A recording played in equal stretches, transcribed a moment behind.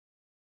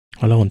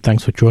Hello and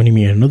thanks for joining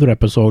me in another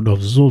episode of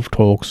Zulf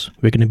Talks.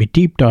 We're going to be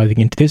deep diving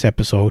into this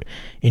episode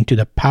into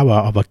the power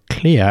of a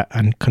clear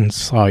and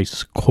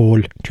concise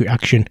call to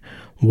action.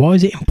 Why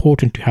is it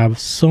important to have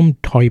some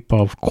type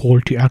of call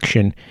to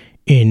action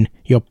in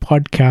your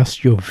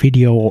podcast, your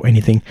video or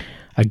anything?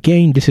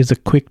 Again, this is a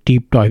quick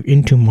deep dive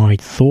into my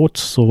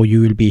thoughts, so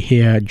you will be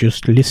here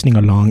just listening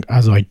along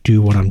as I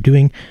do what I'm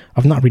doing.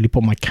 I've not really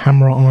put my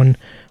camera on.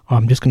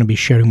 I'm just going to be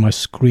sharing my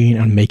screen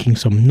and making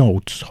some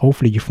notes.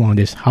 Hopefully you find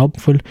this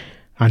helpful,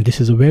 and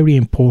this is a very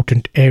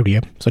important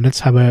area. So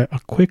let's have a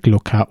quick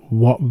look at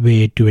what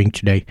we're doing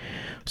today.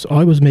 So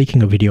I was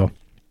making a video.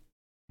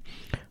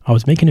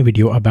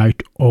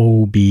 About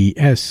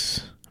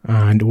OBS,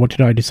 and what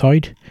did I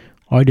decide?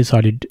 I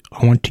decided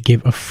I want to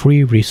give a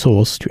free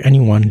resource to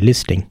anyone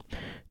listening.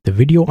 The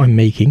video I'm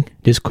making,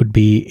 this could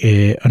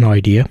be an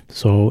idea.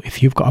 So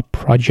if you've got a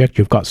project,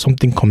 you've got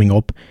something coming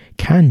up,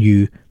 can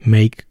you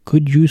make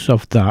good use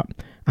of that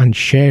and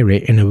share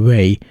it in a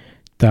way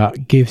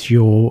that gives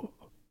your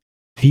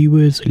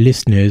viewers,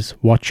 listeners,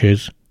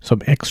 watchers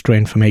some extra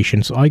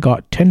information? So I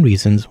got 10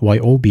 reasons why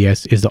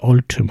OBS is the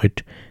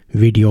ultimate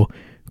video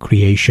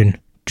creation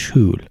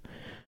tool.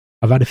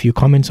 I've had a few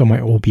comments on my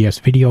OBS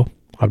video.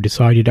 I've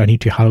decided I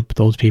need to help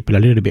those people a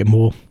little bit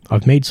more.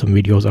 I've made some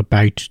videos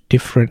about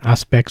different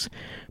aspects,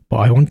 but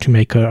I want to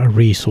make a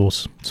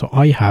resource. So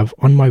I have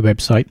on my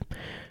website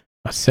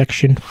a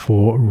section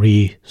for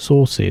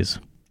resources.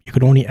 You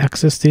can only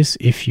access this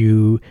if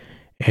you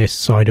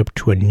sign up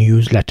to a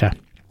newsletter.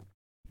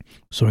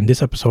 So in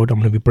this episode, I'm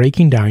going to be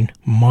breaking down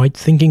my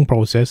thinking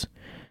process.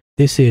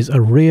 This is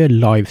a real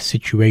life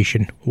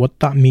situation.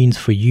 What that means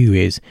for you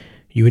is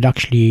you would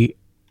actually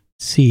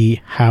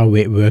see how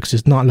it works.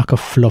 It's not like a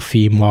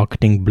fluffy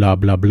marketing blah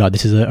blah blah.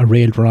 This is a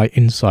real right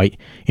insight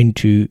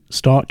into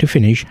start to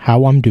finish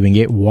how I'm doing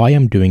it, why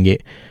I'm doing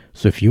it.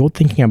 So if you're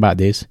thinking about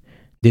this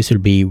will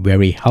be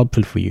very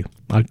helpful for you.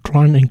 I'll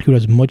try and include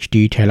as much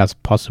detail as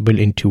possible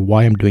into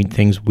why I'm doing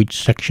things, which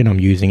section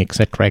I'm using,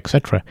 etc,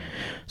 etc.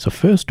 So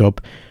first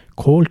up,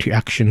 call to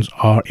actions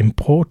are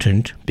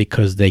important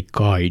because they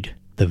guide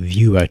the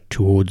viewer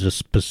towards a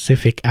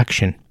specific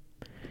action,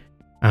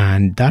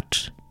 and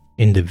that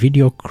in the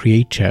video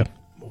creator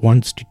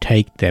wants to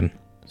take them.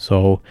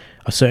 So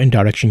a certain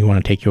direction you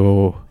want to take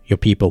your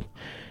people.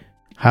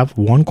 Have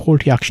one call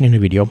to action in a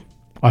video.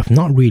 I've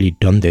not really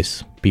done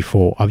this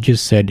before. I've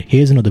just said,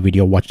 here's another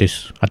video, watch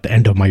this at the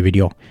end of my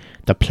video.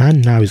 The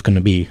plan now is going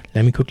to be,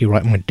 let me quickly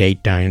write my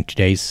date down.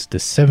 Today's the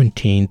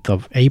 17th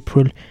of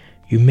April.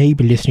 You may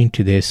be listening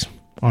to this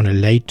on a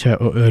later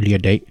or earlier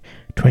date,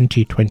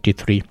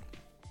 2023.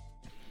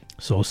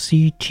 So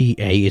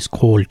CTA is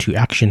call to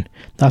action.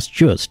 That's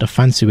just a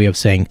fancy way of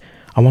saying,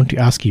 I want to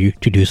ask you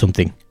to do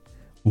something.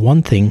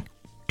 One thing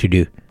to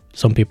do.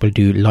 Some people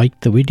do like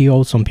the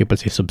video, some people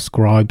say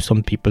subscribe,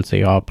 some people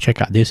say, oh,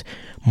 check out this.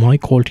 My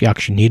call to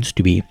action needs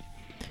to be,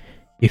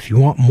 if you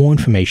want more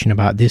information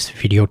about this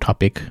video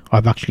topic,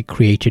 I've actually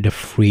created a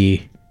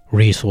free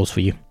resource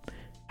for you.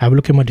 Have a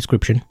look in my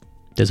description.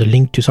 There's a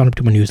link to sign up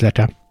to my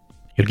newsletter.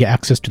 You'll get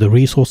access to the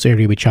resource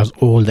area, which has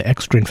all the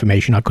extra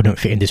information I couldn't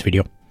fit in this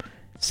video.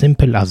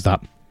 Simple as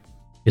that.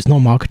 It's no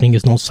marketing,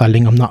 it's no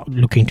selling. I'm not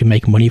looking to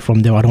make money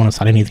from them. I don't want to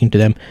sell anything to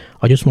them.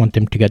 I just want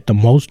them to get the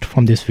most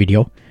from this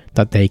video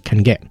that they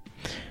can get.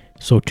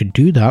 So to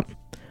do that,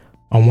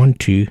 I want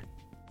to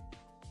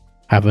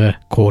have a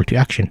call to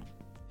action,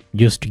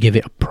 just to give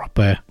it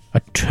a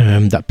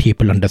term that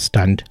people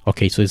understand.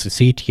 Okay, so it's a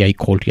CTA,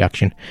 call to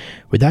action.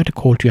 Without a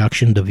call to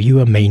action, the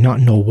viewer may not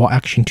know what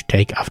action to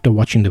take after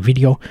watching the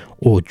video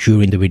or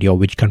during the video,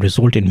 which can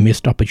result in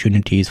missed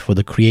opportunities for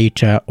the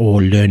creator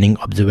or learning,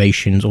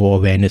 observations or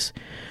awareness.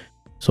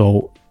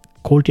 So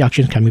call to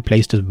actions can be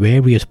placed at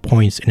various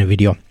points in a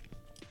video.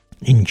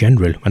 In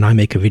general, when I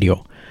make a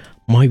video,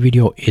 my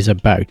video is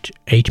about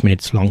 8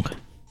 minutes long.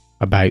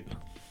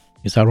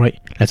 Is that right?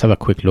 Let's have a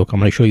quick look. I'm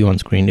going to show you on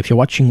screen. If you're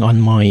watching on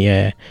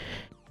my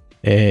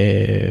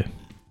if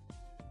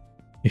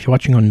you're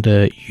watching on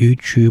the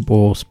YouTube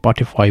or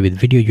Spotify with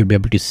video, you'll be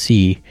able to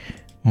see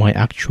my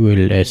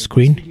actual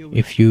screen.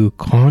 If you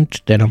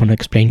can't, then I'm going to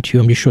explain to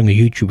you. I'm just showing a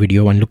YouTube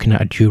video and looking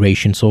at a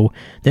duration. So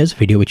there's a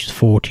video which is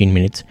 14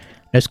 minutes.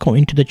 Let's go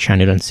into the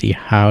channel and see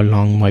how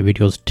long my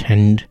videos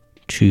tend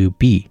to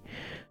be.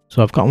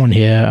 So I've got one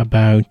here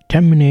about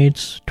 10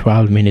 minutes,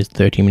 12 minutes,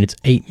 30 minutes,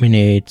 8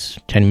 minutes,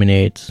 10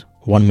 minutes,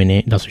 1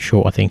 minute. That's a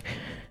short, I think.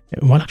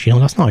 Well, actually, no,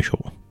 that's not a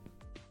short.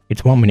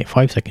 It's 1 minute,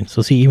 5 seconds.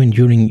 So see, even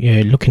during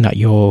looking at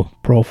your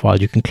profile,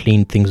 you can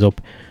clean things up.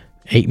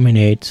 8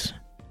 minutes.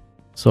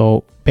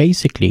 So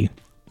basically,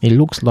 it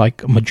looks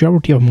like a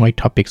majority of my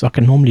topics, I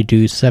can normally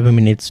do 7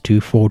 minutes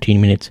to 14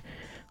 minutes.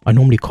 I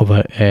normally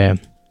cover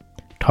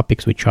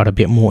topics which are a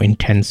bit more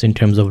intense in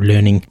terms of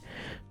learning.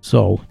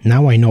 So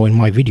now I know in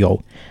my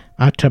video,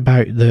 at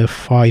about the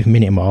 5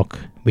 minute mark,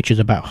 which is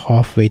about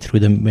halfway through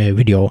the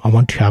video, I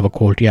want to have a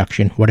call to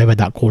action, whatever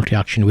that call to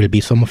action will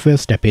be. So my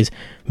first step is,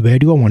 where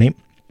do I want it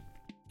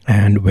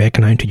and where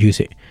can I introduce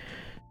it?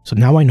 So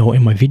now I know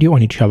in my video I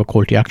need to have a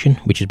call to action,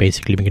 which is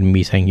basically going to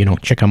be saying,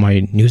 check out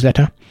my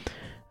newsletter.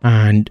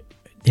 And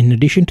in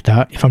addition to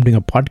that, if I'm doing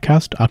a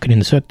podcast, I can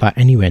insert that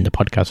anywhere in the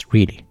podcast,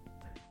 really.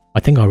 I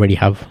think I already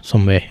have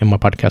somewhere in my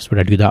podcast where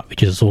I do that,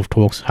 which is Zulf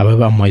Talks.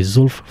 However, on my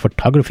Zulf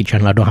photography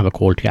channel, I don't have a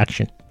call to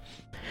action.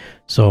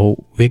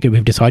 So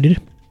we've decided.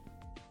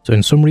 So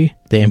in summary,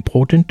 they're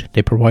important.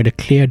 They provide a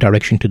clear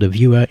direction to the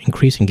viewer,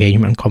 increase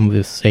engagement and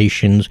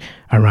conversations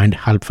around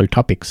helpful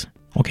topics.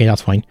 Okay,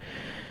 that's fine.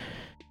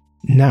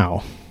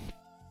 Now,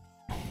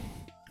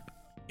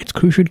 it's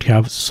crucial to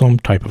have some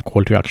type of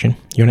call to action.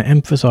 You want to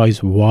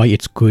emphasize why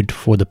it's good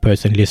for the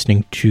person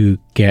listening to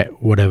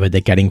get whatever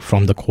they're getting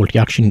from the call to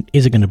action.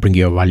 Is it going to bring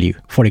you a value?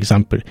 For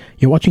example,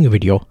 you're watching a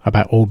video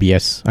about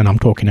OBS and I'm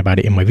talking about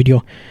it in my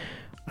video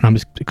and I'm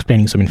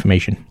explaining some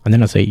information. And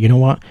then I say, you know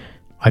what?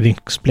 I've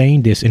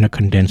explained this in a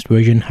condensed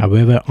version.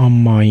 However,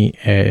 on my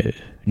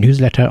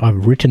newsletter,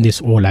 I've written this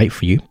all out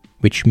for you,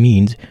 which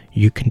means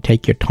you can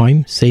take your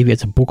time, save it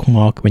as a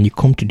bookmark. When you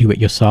come to do it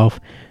yourself,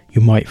 you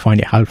might find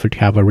it helpful to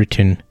have a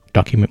written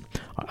document.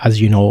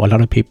 As you know, a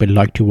lot of people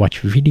like to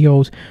watch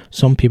videos.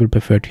 Some people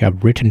prefer to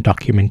have written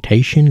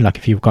documentation. Like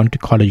if you've gone to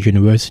college,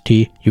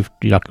 university, you've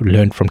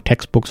learned from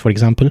textbooks, for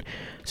example.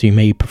 So you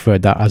may prefer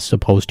that as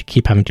opposed to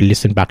keep having to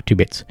listen back to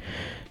bits.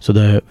 So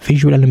the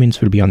visual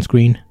elements will be on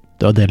screen.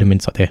 The other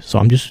elements are there. So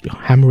I'm just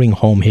hammering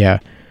home here.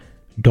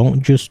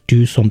 Don't just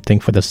do something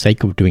for the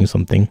sake of doing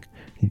something.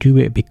 Do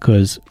it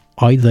because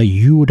either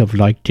you would have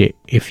liked it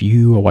if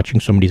you were watching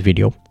somebody's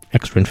video,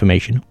 extra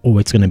information, or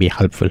it's going to be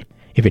helpful.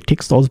 If it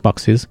ticks those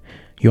boxes,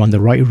 you're on the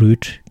right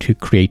route to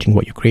creating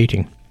what you're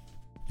creating.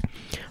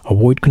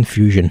 Avoid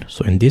confusion.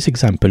 So in this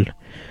example,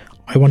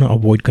 I want to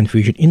avoid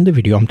confusion. In the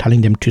video, I'm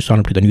telling them to sign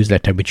up to the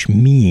newsletter, which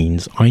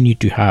means I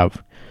need to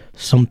have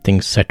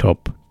something set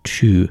up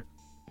to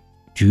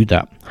do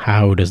that.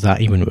 How does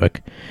that even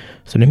work?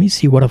 So let me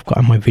see what I've got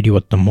on my video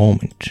at the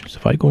moment. So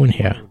if I go in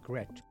here,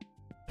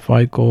 if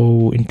I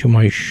go into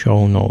my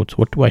show notes,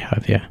 what do I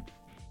have here?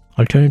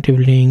 Alternative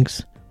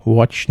links,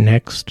 watch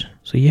next.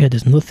 So yeah,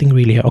 there's nothing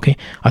really here. Okay,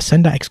 I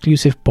send out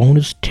exclusive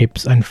bonus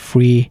tips and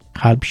free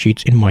help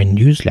sheets in my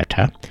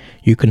newsletter.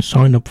 You can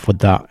sign up for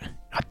that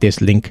at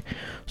this link.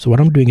 So what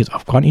I'm doing is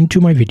I've gone into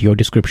my video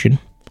description.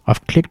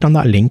 I've clicked on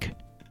that link.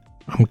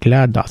 I'm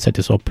glad that I set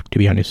this up, to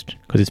be honest,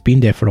 because it's been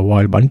there for a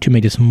while, but I need to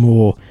make this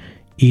more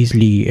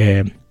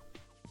easily,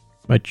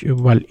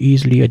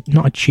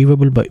 not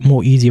achievable, but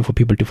more easier for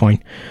people to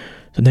find.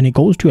 So then it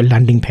goes to a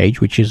landing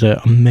page, which is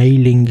a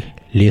mailing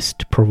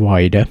list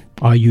provider.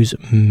 I use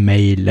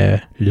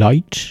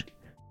MailerLite,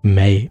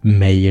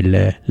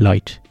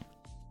 MailerLite,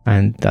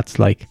 and that's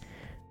like,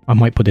 I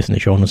might put this in the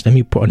show notes. Let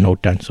me put a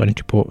note down. So I need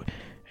to put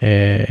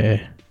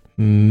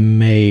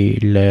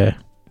Mailer,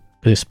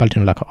 because it's spelled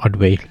in like an odd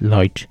way,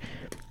 light.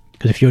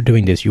 Because if you're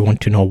doing this, you want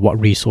to know what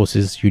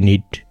resources you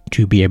need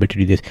to be able to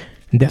do this.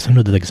 And that's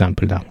another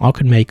example now. I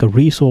could make a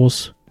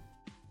resource,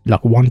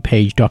 like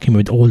one-page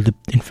document with all the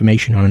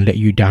information on and let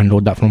you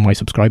download that from my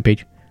subscribe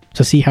page.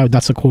 So see how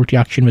that's a call to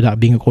action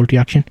without being a call to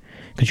action?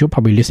 Because you're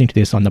probably listening to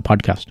this on the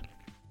podcast.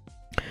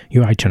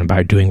 You're out and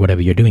about doing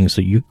whatever you're doing,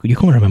 so you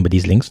can't remember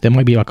these links. There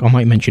might be like, I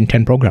might mention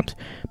 10 programs.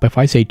 But if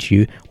I say to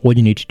you, all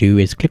you need to do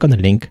is click on the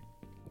link,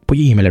 put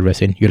your email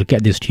address in, you'll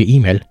get this to your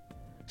email.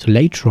 So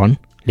later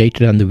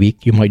in the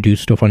week, you might do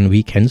stuff on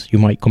weekends. You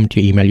might come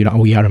to your email, you're like,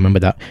 oh yeah, I remember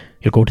that.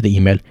 You'll go to the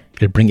email,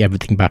 it'll bring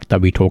everything back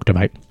that we talked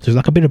about. So it's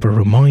like a bit of a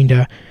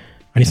reminder,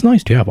 and it's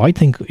nice to have. I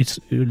think it's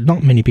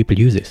not many people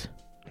use this,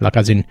 like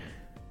as in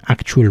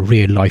actual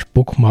real life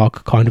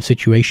bookmark kind of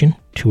situation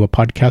to a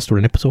podcast or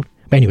an episode.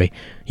 But anyway,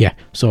 yeah,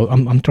 so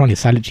I'm trying to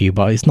sell it to you,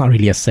 but it's not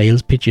really a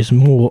sales pitch. It's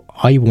more,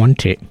 I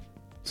want it.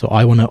 So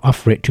I want to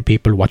offer it to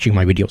people watching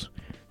my videos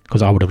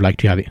because I would have liked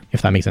to have it,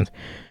 if that makes sense.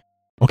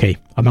 Okay,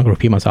 I'm not going to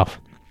repeat myself.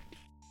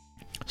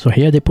 So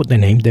here they put their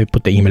name, they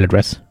put their email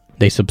address,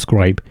 they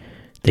subscribe,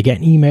 they get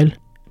an email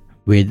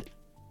with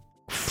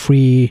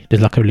free,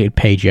 there's like a little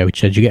page here which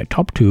says you get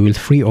top tools,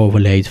 free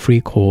overlays, free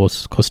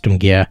course, custom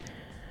gear.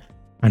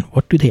 And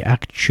what do they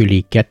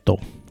actually get though?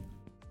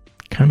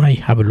 Can I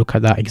have a look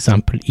at that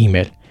example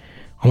email?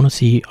 I want to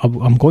see,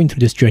 I'm going through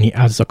this journey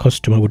as a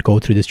customer would go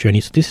through this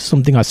journey. So this is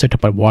something I set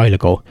up a while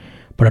ago,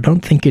 but I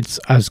don't think it's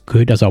as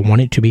good as I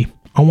want it to be.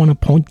 I want to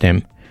point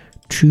them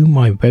to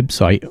my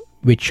website,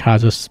 which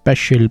has a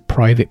special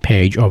private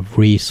page of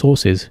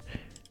resources.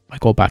 I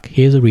go back,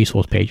 here's a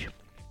resource page.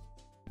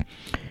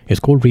 It's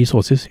called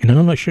Resources. In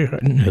a nutshell,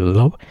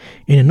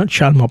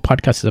 my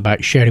podcast is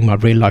about sharing my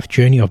real life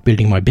journey of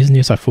building my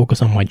business. I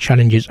focus on my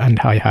challenges and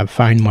how I have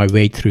found my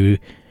way through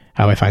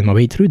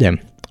them.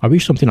 I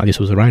wish something like this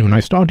was around when I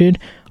started.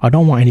 I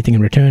don't want anything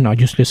in return. I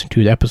just listen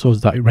to the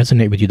episodes that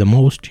resonate with you the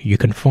most. You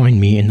can find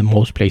me in the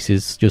most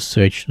places. Just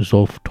search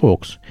Zulf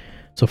Talks.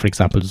 So for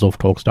example,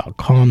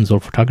 zulftalks.com,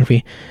 Zulf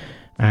Photography.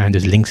 And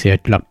there's links here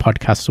to like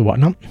podcasts or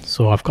whatnot.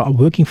 So I've got a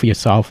working for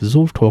yourself,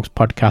 Zulf Talks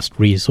podcast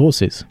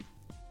resources.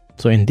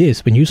 So in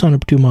this, when you sign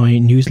up to my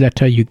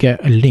newsletter, you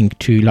get a link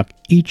to like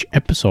each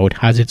episode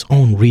has its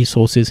own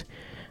resources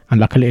and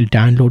like a little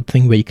download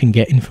thing where you can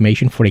get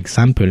information. For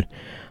example,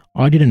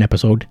 I did an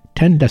episode,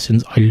 10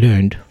 lessons I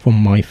learned from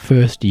my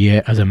first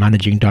year as a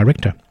managing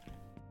director.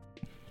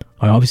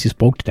 I obviously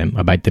spoke to them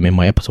about them in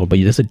my episode, but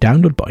there's a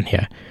download button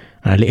here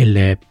and a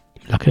little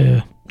like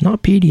a, not a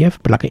PDF,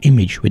 but like an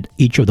image with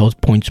each of those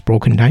points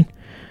broken down.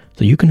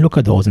 So you can look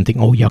at those and think,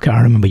 oh yeah, okay,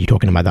 I remember you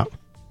talking about that.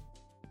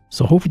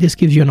 So hopefully this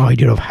gives you an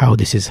idea of how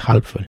this is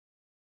helpful.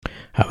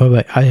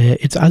 However,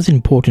 it's as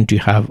important to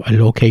have a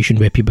location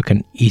where people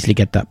can easily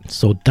get that.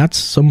 So that's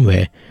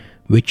somewhere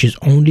which is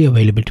only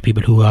available to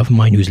people who have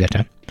my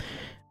newsletter.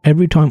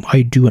 Every time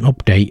I do an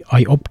update,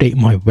 I update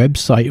my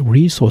website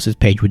resources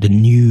page with a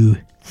new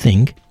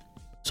thing.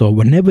 So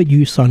whenever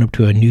you sign up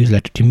to a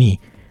newsletter to me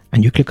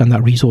and you click on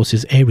that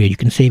resources area, you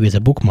can save it as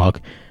a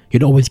bookmark.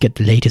 You'd always get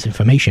the latest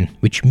information,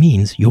 which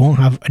means you won't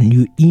have a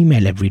new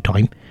email every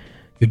time.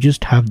 You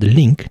just have the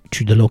link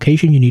to the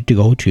location you need to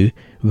go to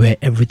where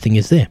everything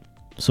is there.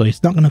 So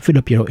it's not going to fill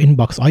up your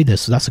inbox either,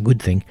 so that's a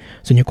good thing.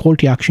 So in your call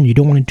to action, you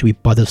don't want it to be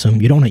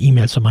bothersome. You don't want to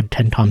email someone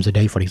 10 times a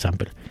day, for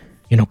example,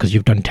 because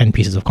you've done 10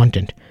 pieces of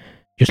content.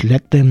 Just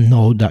let them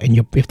know that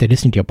if they're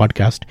listening to your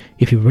podcast,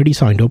 if you've already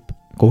signed up,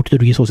 go to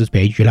the resources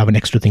page, you'll have an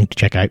extra thing to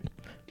check out.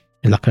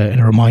 Like a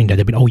reminder,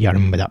 they'll be, oh yeah, I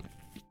remember that.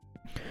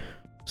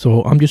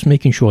 So I'm just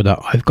making sure that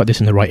I've got this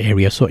in the right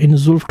area. So in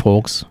Zulf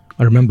Talks,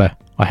 I remember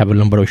I have a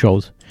number of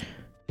shows.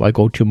 If I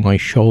go to my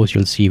shows,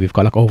 you'll see we've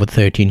got like over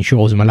 13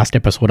 shows. In my last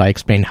episode, I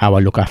explained how I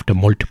look after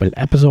multiple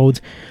episodes.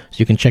 So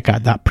you can check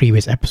out that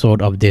previous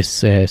episode of this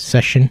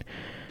session.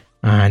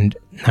 And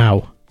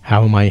now,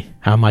 how am I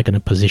going to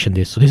position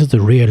this? So this is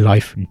the real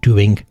life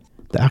doing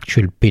the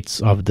actual bits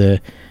of the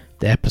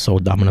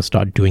episode that I'm going to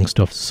start doing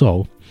stuff.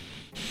 So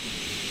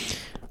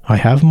I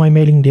have my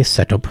mailing list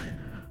set up.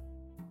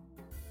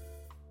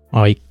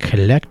 I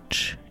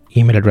collect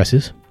email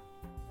addresses.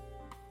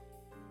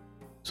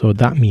 So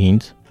that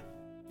means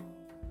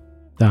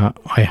that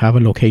I have a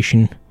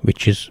location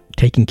which is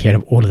taking care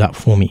of all of that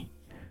for me.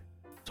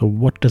 So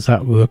what does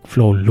that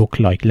workflow look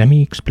like? Let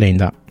me explain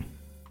that.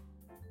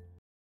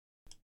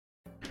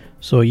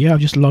 So yeah, I've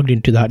just logged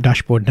into that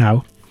dashboard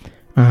now.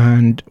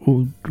 And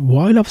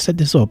while I've set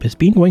this up, it's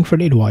been going for a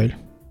little while.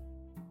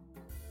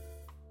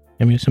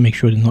 Let me just make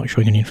sure it's not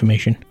showing any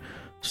information.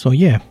 So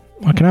yeah,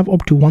 I can have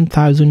up to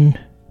 1,000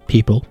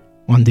 people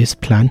on this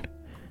plan.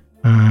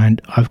 And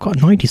I've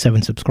got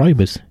 97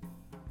 subscribers.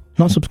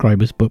 Not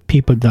subscribers, but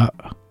people that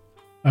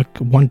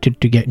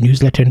wanted to get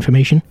newsletter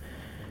information.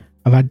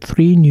 I've had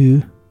 3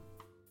 new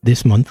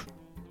this month.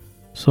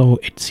 So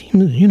it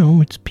seems,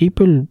 it's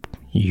people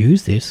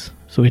use this.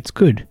 So it's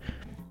good.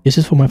 This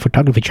is for my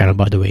photography channel,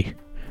 by the way.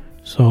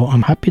 So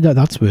I'm happy that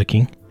that's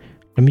working.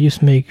 Let me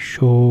just make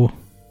sure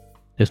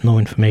there's no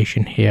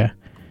information here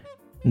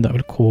that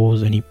will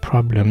cause any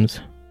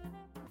problems.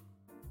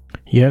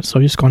 Yeah, so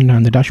I've just gone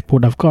down the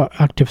dashboard. I've got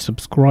active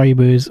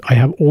subscribers. I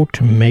have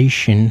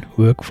automation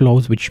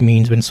workflows, which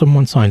means when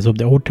someone signs up,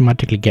 they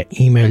automatically get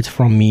emails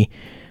from me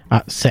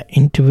at set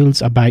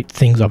intervals about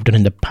things I've done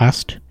in the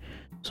past.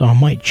 So I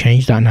might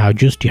change that now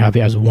just to have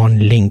it as one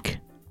link.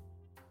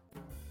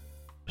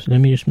 So let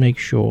me just make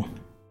sure.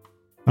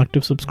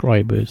 Active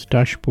subscribers,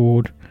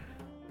 dashboard.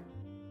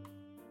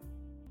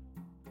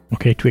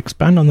 Okay, to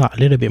expand on that a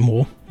little bit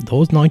more,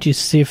 those 90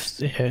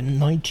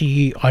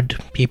 odd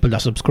people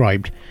that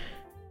subscribed,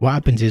 what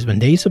happens is when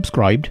they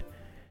subscribed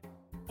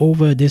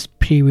over this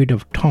period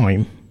of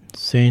time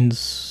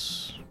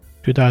since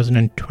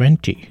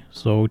 2020,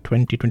 so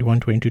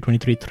 2021, 22,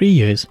 23, 3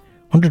 years,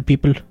 100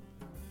 people,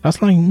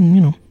 that's like,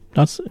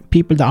 that's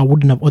people that I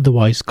wouldn't have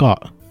otherwise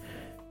got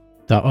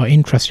that are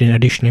interested in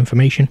additional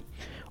information.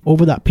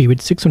 Over that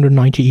period,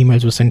 690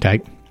 emails were sent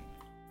out,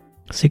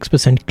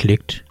 6%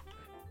 clicked.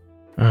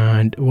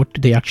 And what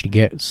do they actually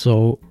get?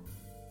 So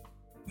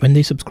when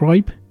they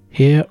subscribe,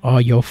 here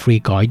are your free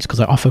guides, because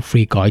I offer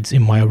free guides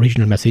in my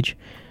original message.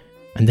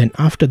 And then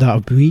after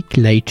that, a week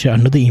later,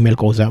 another email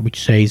goes out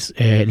which says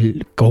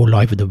go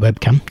live with the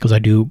webcam, because I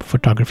do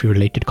photography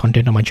related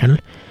content on my channel.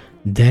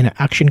 Then an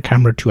action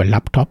camera to a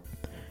laptop,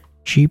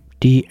 cheap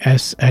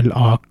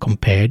DSLR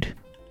compared,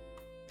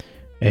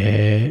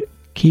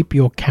 keep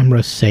your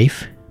camera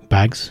safe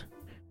bags,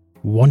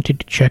 wanted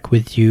to check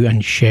with you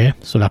and share,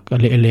 so like a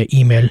little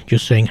email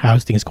just saying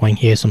how's things going,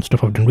 here some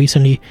stuff I've done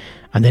recently,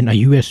 and then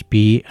a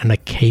USB and a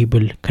cable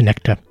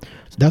connector.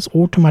 So that's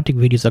automatic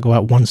videos that go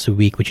out once a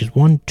week, which is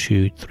 1,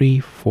 2, 3,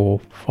 4,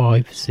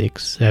 5,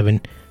 6,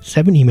 7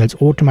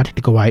 emails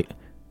automatically go out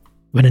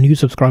when a new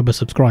subscriber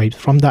subscribes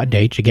from that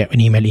day to get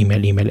an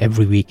email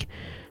every week.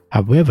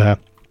 However,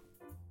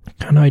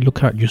 can I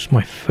look at just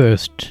my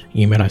first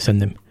email I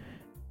send them?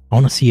 I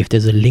want to see if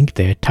there's a link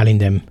there telling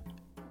them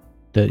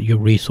your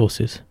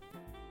resources.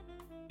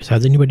 So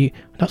has anybody?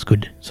 That's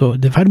good. So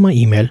they've had my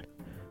email.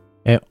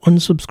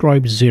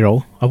 Unsubscribed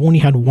 0. I've only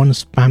had 1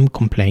 spam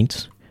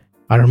complaint.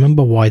 I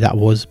remember why that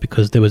was,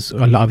 because there was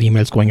a lot of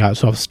emails going out.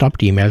 So I've stopped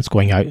emails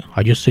going out.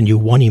 I just send you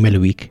 1 email a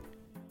week,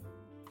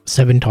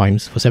 7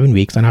 times for 7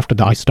 weeks, and after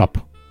that I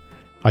stop.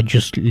 I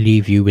just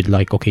leave you with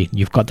like, okay,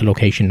 you've got the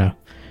location now.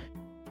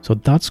 So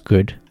that's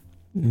good.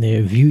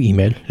 The view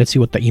email. Let's see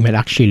what the email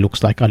actually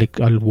looks like.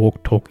 I'll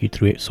talk you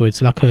through it. So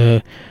it's like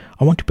I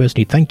I want to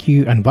personally thank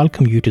you and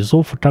welcome you to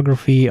Zoe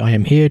Photography. I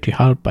am here to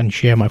help and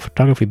share my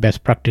photography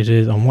best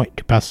practices and want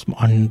to pass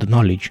on the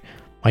knowledge.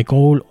 My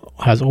goal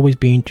has always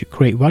been to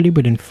create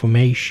valuable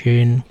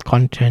information,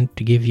 content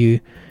to give you.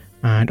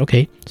 And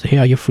okay, so here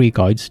are your free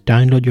guides.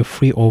 Download your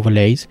free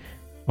overlays.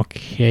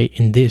 Okay,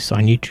 in this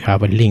I need to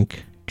have a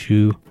link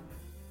to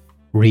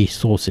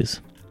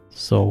resources.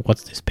 So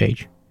what's this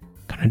page?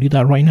 Can I do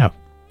that right now?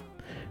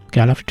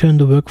 Okay, I'll have to turn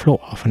the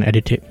workflow off and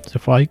edit it. So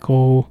if I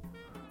go,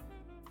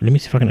 let me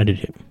see if I can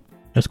edit it.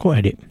 Let's go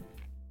edit.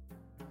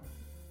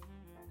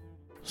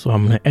 So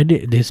I'm going to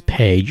edit this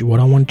page. What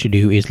I want to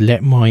do is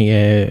let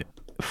my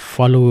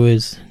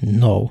followers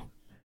know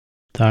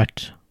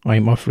that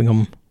I'm offering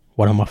them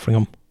what I'm offering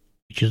them,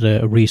 which is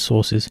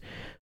resources.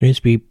 It needs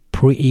to be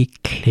pretty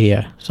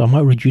clear. So I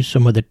might reduce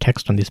some of the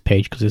text on this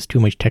page because there's too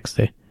much text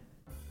there.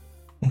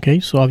 Okay,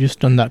 so I've just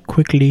done that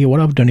quickly. What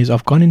I've done is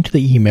I've gone into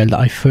the email that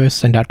I first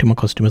send out to my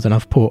customers and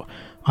I've put,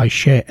 I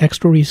share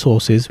extra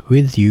resources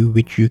with you,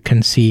 which you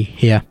can see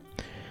here.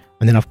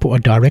 And then I've put a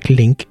direct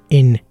link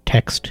in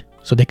text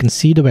so they can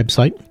see the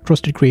website,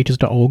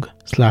 trustedcreators.org/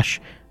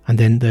 and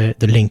then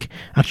the link.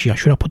 Actually,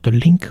 should I put the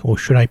link or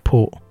should I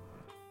put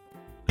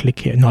click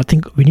here? No, I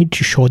think we need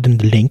to show them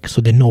the link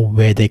so they know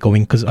where they're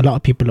going, because a lot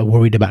of people are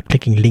worried about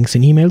clicking links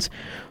in emails.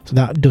 So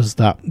that does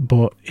that,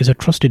 but it's a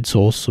trusted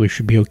source, so it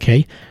should be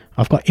okay.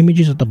 I've got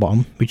images at the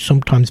bottom, which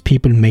sometimes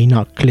people may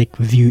not click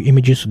view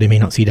images, so they may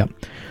not see that.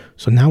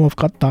 So now I've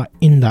got that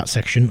in that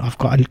section. I've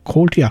got a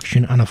call to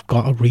action and I've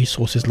got a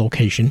resources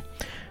location.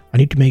 I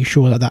need to make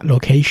sure that that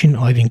location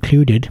I've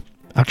included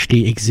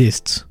actually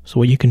exists. So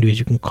what you can do is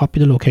you can copy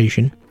the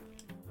location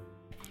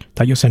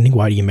that you're sending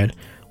via email,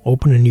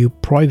 open a new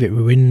private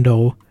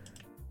window,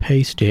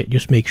 paste it,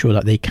 just make sure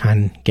that they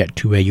can get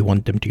to where you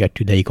want them to get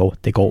to. There you go.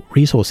 They go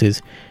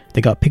resources.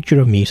 They got a picture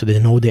of me so they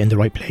know they're in the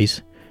right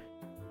place.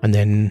 And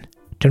then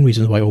 10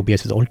 reasons why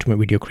OBS is the ultimate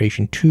video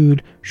creation tool,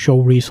 show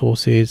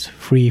resources,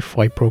 free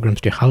 5 programs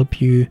to help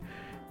you,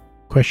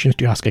 questions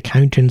to ask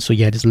accountants. So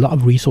yeah, there's a lot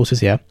of resources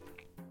here.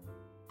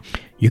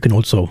 You can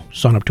also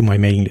sign up to my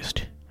mailing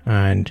list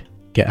and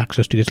get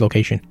access to this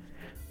location.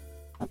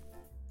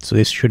 So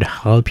this should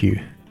help you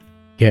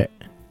get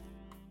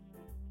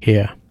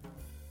here.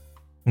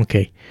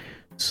 Okay,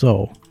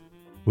 so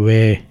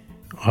where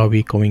are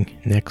we going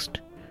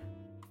next?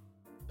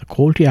 The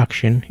call to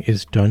action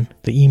is done.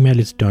 The email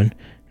is done.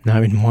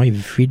 Now in my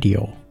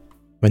video,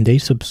 when they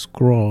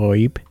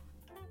subscribe,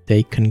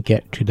 they can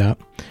get to that.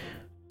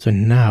 So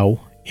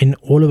now in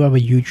all of our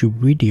YouTube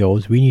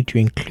videos, we need to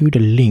include a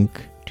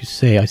link to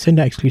say, I send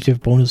out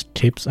exclusive bonus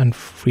tips and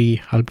free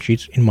help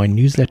sheets in my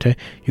newsletter.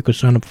 You could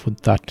sign up for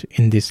that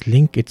in this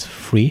link. It's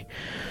free.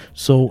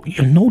 So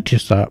you'll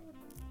notice that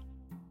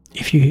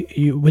if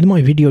you with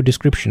my video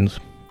descriptions,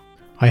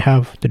 I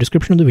have the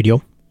description of the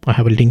video. I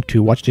have a link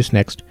to watch this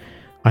next.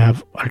 I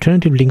have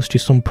alternative links to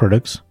some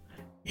products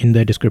in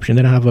the description.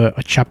 Then I have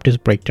a chapters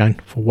breakdown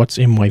for what's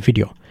in my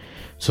video.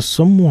 So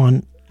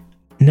someone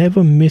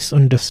never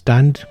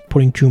misunderstand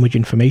putting too much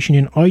information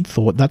in. I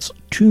thought that's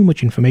too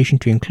much information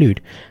to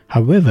include.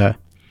 However,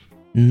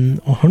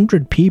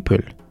 100 people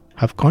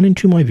have gone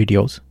into my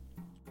videos,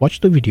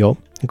 watched the video,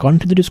 gone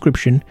to the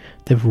description.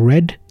 They've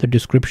read the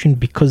description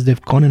because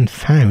they've gone and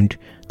found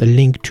the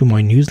link to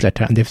my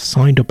newsletter and they've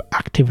signed up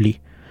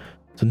actively.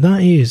 So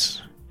that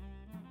is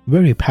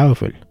very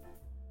powerful.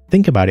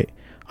 Think about it.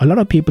 A lot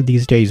of people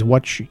these days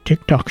watch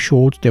TikTok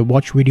shorts, they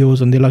watch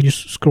videos and they're like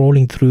just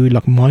scrolling through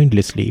like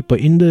mindlessly. But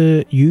in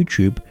the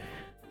YouTube,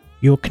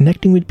 you're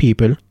connecting with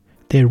people,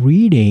 they're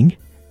reading,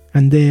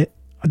 and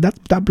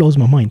that blows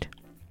my mind.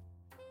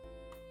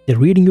 They're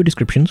reading your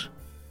descriptions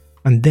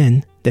and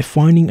then they're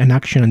finding an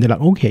action and they're like,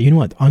 okay, you know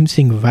what? I'm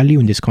seeing value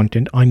in this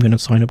content. I'm going to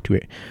sign up to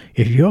it.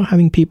 If you're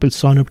having people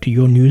sign up to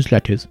your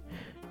newsletters,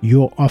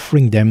 you're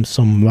offering them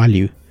some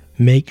value.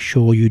 Make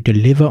sure you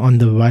deliver on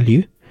the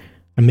value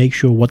and make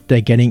sure what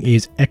they're getting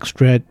is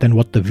extra than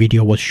what the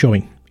video was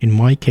showing. In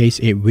my case,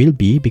 it will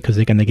be because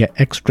they're going to get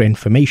extra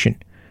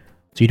information.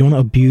 So you don't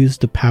abuse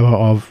the power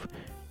of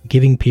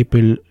giving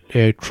people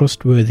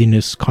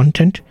trustworthiness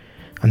content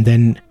and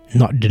then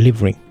not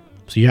delivering.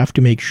 So you have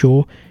to make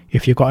sure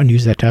if you've got a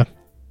newsletter,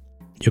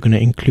 you're going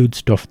to include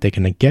stuff they're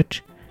going to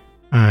get.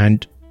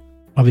 And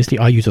obviously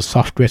I use a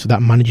software so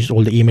that manages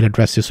all the email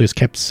addresses, so it's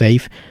kept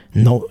safe.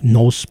 No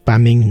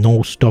spamming,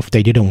 no stuff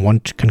they didn't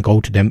want can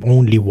go to them.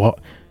 Only what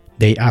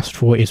they asked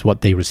for is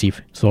what they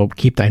receive. So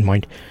keep that in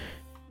mind.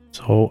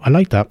 So I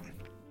like that.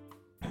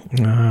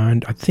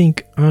 And I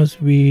think as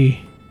we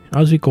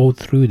go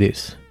through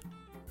this,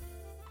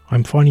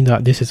 I'm finding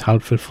that this is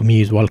helpful for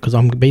me as well, because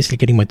I'm basically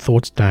getting my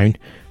thoughts down.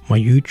 My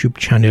YouTube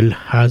channel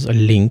has a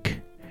link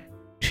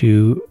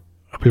to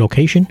a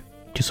location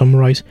to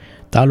summarize.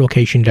 That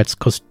location lets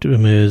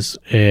customers,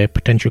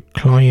 potential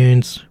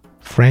clients,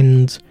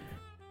 friends,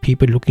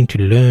 people looking to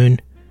learn,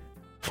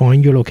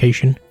 find your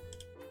location,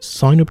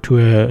 sign up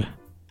to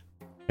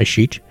a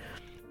sheet.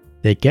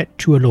 They get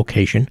to a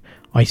location.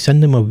 I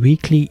send them a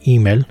weekly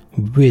email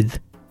with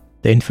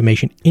the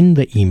information in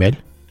the email.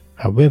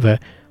 However,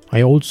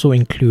 I also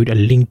include a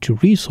link to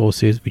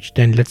resources, which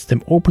then lets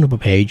them open up a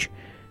page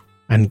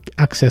and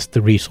access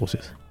the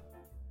resources.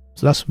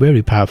 So that's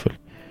very powerful.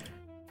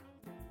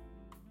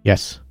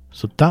 Yes,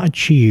 so that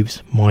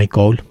achieves my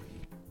goal.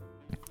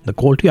 The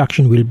call to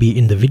action will be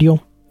in the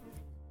video.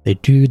 They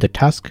do the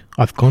task.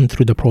 I've gone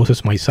through the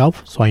process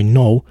myself, so I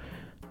know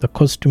the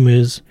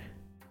customers,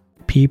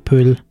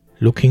 people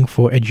looking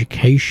for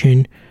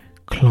education,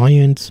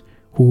 clients,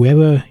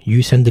 whoever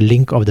you send the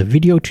link of the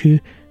video to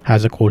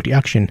has a call to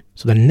action.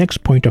 So the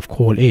next point of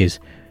call is,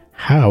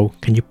 how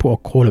can you put a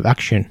call of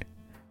action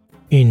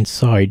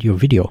inside your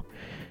video?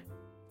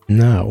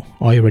 Now,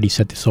 I already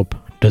set this up.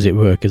 Does it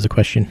work is the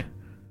question.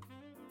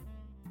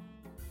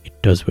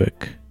 It does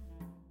work.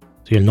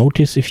 So you'll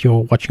notice if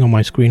you're watching on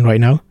my screen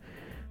right now,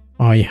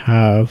 I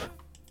have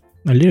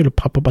a little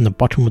pop-up on the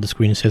bottom of the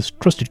screen that says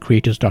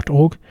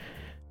trustedcreators.org,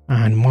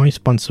 and my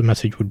sponsor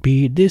message would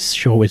be, this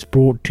show is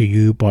brought to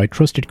you by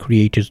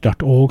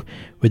trustedcreators.org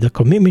with a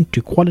commitment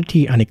to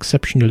quality and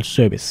exceptional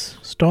service.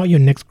 Start your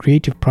next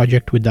creative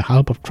project with the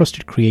help of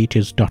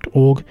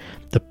trustedcreators.org,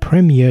 the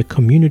premier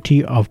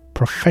community of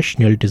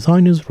professional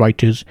designers,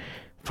 writers,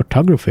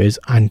 photographers,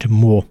 and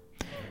more.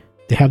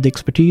 They have the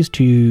expertise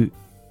you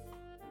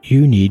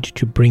need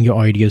to bring your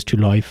ideas to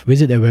life.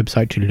 Visit their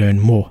website to learn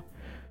more.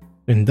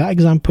 In that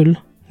example,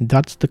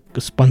 that's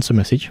the sponsor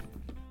message.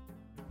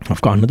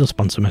 I've got another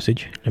sponsor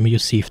message. Let me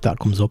just see if that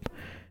comes up.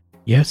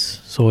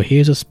 Yes, so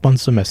here's a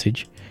sponsor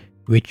message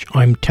which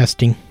I'm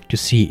testing to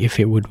see if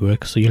it would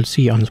work. So you'll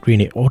see on the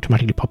screen it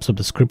automatically pops up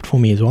the script for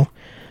me as well.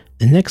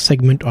 The next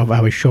segment of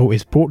our show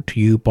is brought to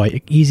you by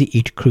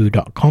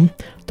EasyEatCrew.com,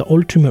 the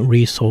ultimate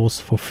resource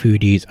for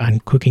foodies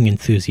and cooking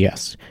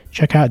enthusiasts.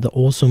 Check out the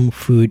awesome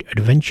food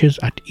adventures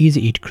at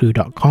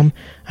EasyEatCrew.com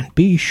and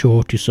be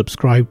sure to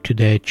subscribe to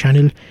their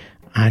channel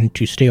and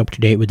to stay up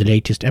to date with the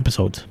latest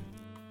episodes.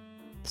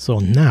 So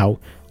now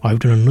I've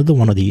done another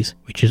one of these,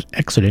 which is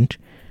excellent.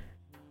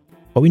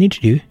 What we need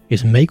to do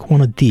is make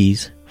one of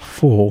these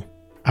for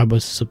our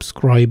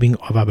subscribing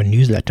of our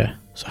newsletter.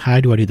 So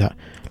how do I do that?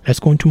 Let's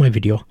go into my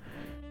video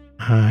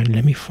and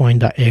let me find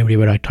that area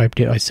where I typed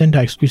it. I send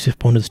out exclusive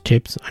bonus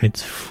tips and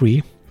it's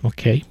free.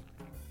 Okay.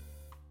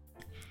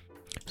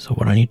 So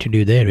what I need to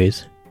do there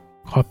is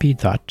copy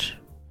that.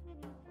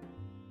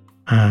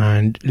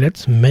 And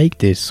let's make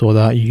this so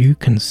that you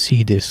can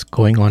see this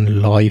going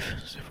on live.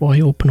 So if I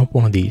open up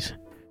one of these,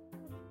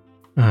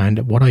 and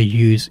what I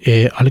use,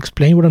 I'll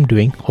explain what I'm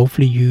doing.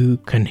 Hopefully you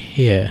can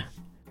hear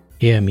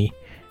me.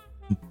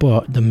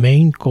 But the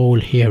main goal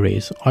here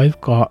is I've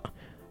got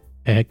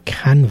a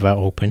Canva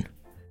open.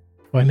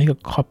 If I make a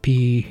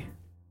copy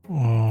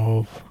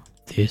of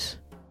this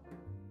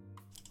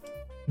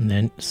and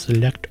then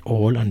select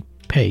all and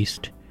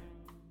paste,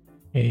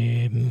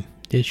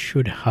 this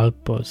should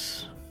help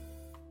us.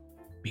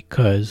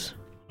 Because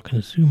I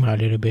can zoom out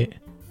a little bit.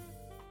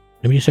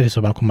 Let me just set this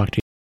up and I'll come back to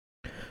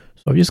you.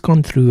 So I've just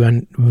gone through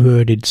and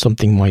worded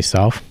something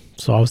myself.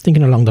 So I was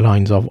thinking along the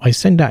lines of, I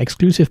send out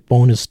exclusive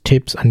bonus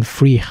tips and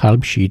free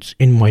help sheets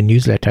in my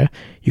newsletter.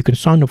 You can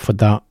sign up for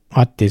that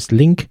at this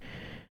link.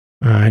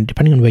 And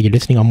depending on where you're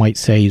listening, I might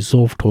say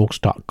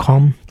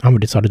zovtalks.com. I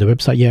haven't decided the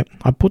website yet.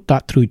 I put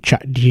that through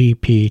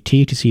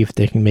ChatGPT to see if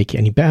they can make it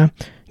any better.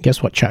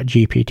 Guess what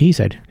ChatGPT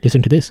said?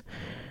 Listen to this.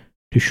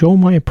 To show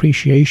my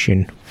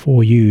appreciation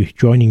for you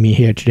joining me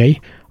here today,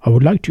 I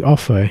would like to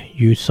offer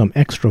you some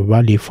extra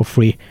value for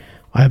free.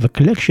 I have a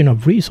collection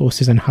of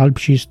resources and help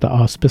sheets that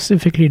are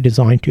specifically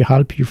designed to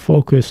help you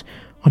focus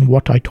on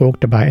what I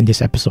talked about in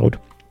this episode.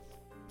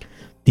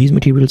 These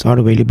materials are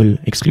available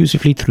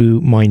exclusively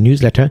through my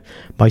newsletter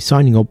by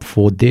signing up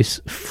for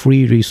this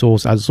free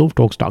resource at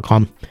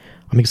zovtalks.com.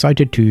 I'm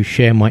excited to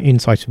share my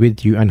insights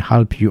with you and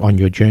help you on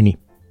your journey.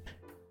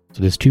 So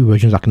there's two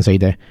versions I can say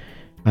there.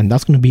 And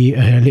that's going to be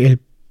a little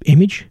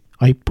image.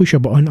 I push a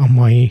button on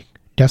my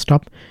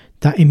desktop.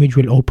 That image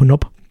will open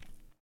up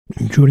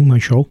during my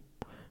show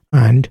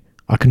and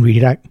I can read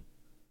it out.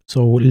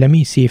 So let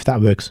me see if that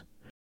works.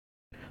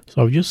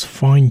 So I've just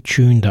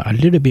fine-tuned that a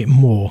little bit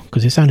more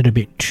because it sounded a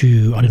bit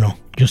too, I don't know,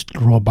 just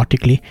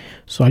robotically.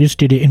 So I just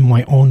did it in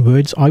my own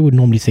words. I would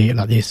normally say it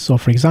like this. So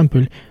for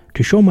example,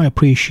 to show my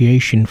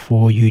appreciation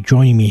for you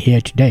joining me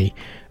here today,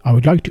 I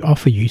would like to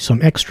offer you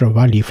some extra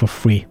value for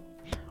free.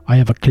 I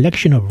have a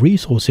collection of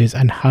resources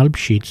and help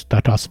sheets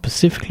that are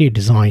specifically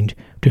designed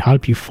to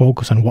help you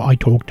focus on what I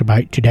talked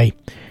about today.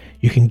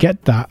 You can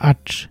get that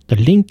at the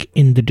link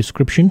in the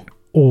description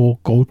or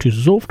go to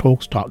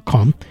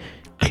zovtalks.com,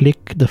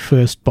 click the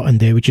first button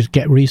there, which is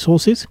get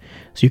resources.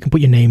 So you can put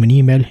your name and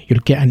email. You'll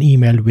get an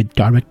email with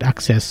direct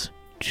access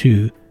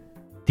to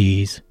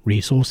these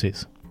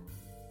resources.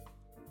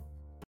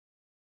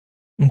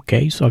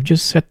 Okay, so I've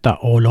just set that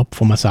all up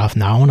for myself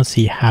now. I want to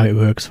see how it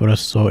works for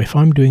us. So if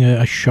I'm doing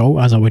a show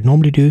as I would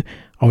normally do,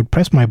 I would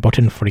press my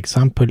button, for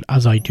example,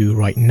 as I do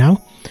right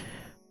now.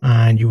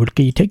 And you will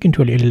get taken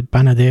to a little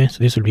banner there. So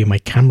this will be my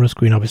camera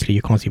screen. Obviously,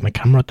 you can't see my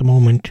camera at the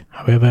moment.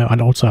 However,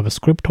 I'll also have a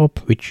script up,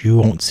 which you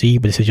won't see,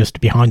 but this is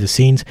just behind the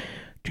scenes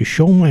To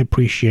show my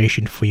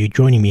appreciation for you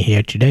joining me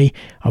here today,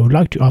 I would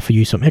like to offer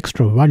you some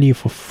extra value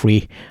for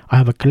free. I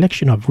have a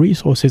collection of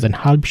resources and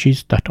help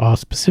sheets that are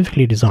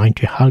specifically designed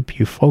to help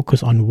you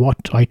focus on what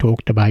I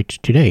talked about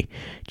today.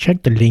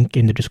 Check the link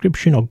in the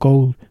description or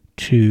go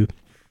to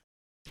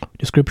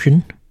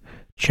description.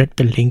 Check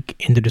the link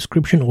in the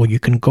description, or you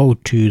can go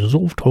to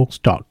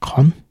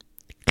zolftalks.com,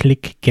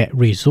 click get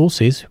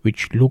resources,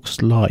 which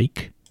looks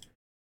like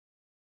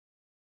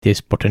this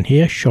button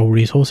here, show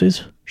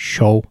resources.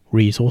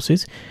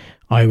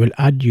 I will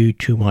add you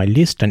to my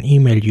list and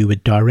email you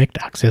with direct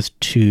access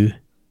to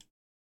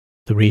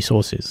the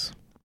resources.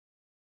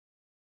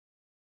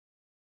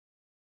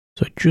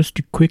 So just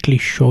to quickly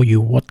show you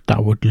what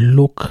that would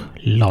look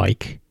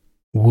like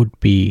would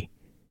be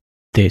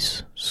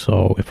this.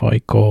 So if I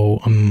go,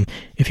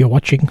 if you're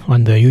watching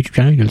on the YouTube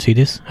channel, you'll see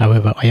this.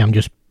 However, I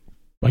just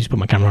put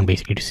my camera on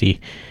basically to see.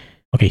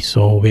 Okay,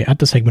 so we're at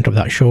the segment of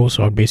that show,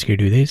 so I'll basically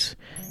do this.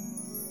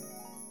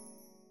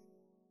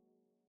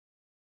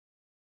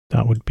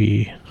 That would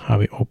be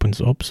how it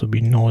opens up. So we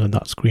know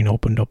that screen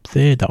opened up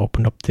there, that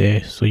opened up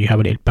there. So you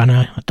have a little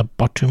banner at the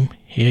bottom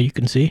here, you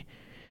can see.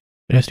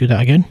 Let's do that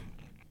again.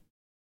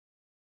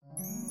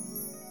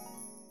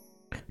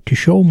 To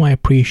show my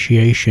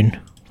appreciation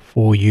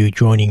for you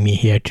joining me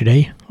here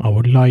today, I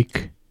would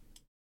like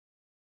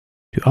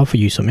to offer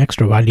you some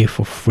extra value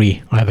for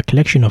free. I have a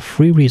collection of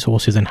free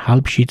resources and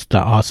help sheets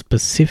that are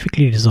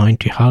specifically designed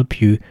to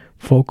help you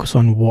focus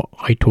on what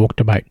I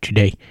talked about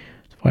today.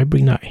 If I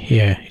bring that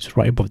here, it's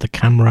right above the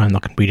camera and I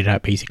can read it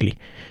out basically.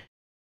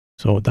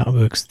 So that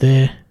works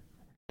there,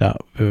 that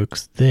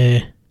works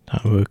there,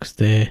 that works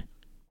there.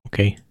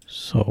 Okay,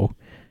 so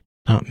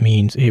that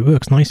means it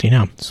works nicely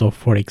now. So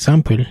for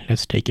example,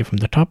 let's take it from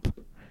the top.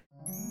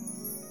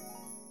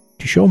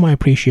 To show my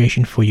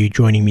appreciation for you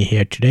joining me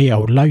here today, I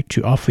would like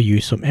to offer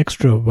you some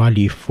extra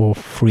value for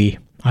free.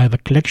 I have a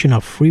collection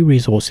of free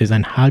resources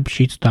and help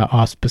sheets that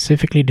are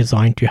specifically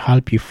designed to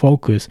help you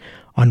focus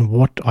on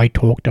what I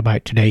talked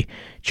about today.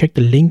 Check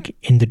the link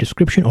in the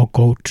description or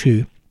go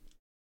to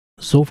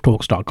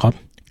zolftalks.com,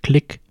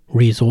 click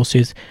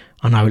resources,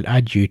 and I will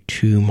add you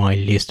to my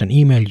list and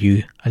email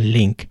you a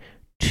link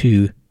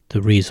to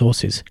the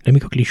resources. Let me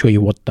quickly show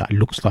you what that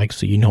looks like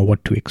so you know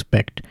what to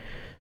expect.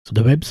 So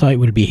the website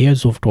will be here,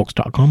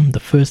 zolftalks.com. The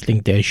first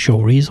link there is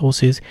show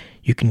resources.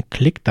 You can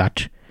click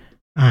that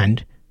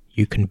and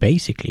you can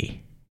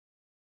basically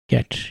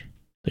get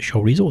the show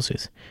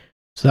resources.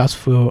 So that's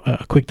for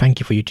a quick thank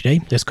you for you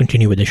today. Let's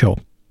continue with the show.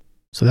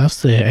 So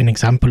that's an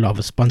example of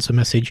a sponsor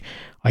message.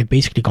 I've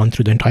basically gone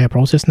through the entire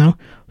process now.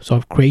 So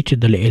I've created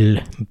the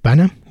little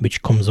banner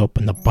which comes up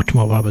on the bottom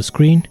of our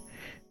screen,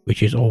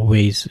 which is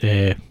always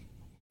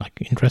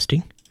like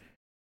interesting.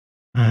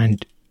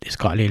 And it's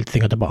got a little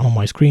thing at the bottom of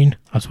my screen,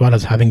 as well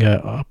as having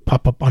a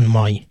pop-up on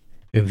my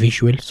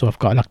visual. So I've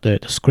got like the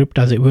script,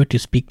 as it were, to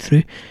speak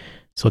through.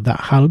 So that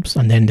helps.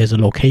 And then there's a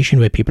location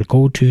where people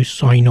go to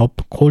sign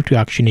up. Call to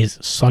action is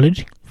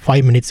solid.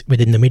 5 minutes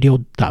within the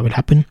video, that will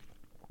happen.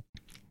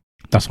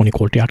 That's only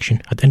call to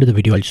action. At the end of the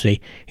video, I'll just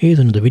say, here's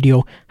another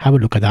video. Have a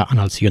look at that and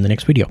I'll see you in the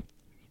next video.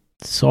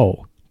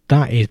 So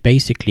that is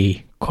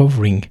basically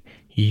covering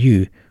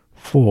you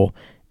for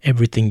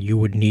everything you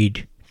would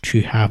need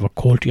to have a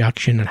call to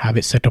action and have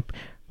it set up,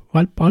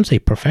 well, I'll say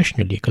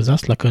professionally, because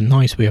that's like a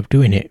nice way of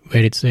doing it,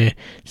 where it's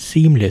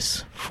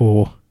seamless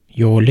for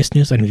your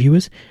listeners and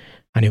viewers,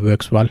 and it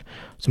works well.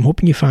 So I'm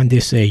hoping you found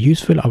this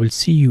useful. I will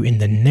see you in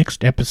the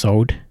next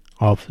episode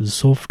of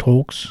Zolf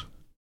Talks.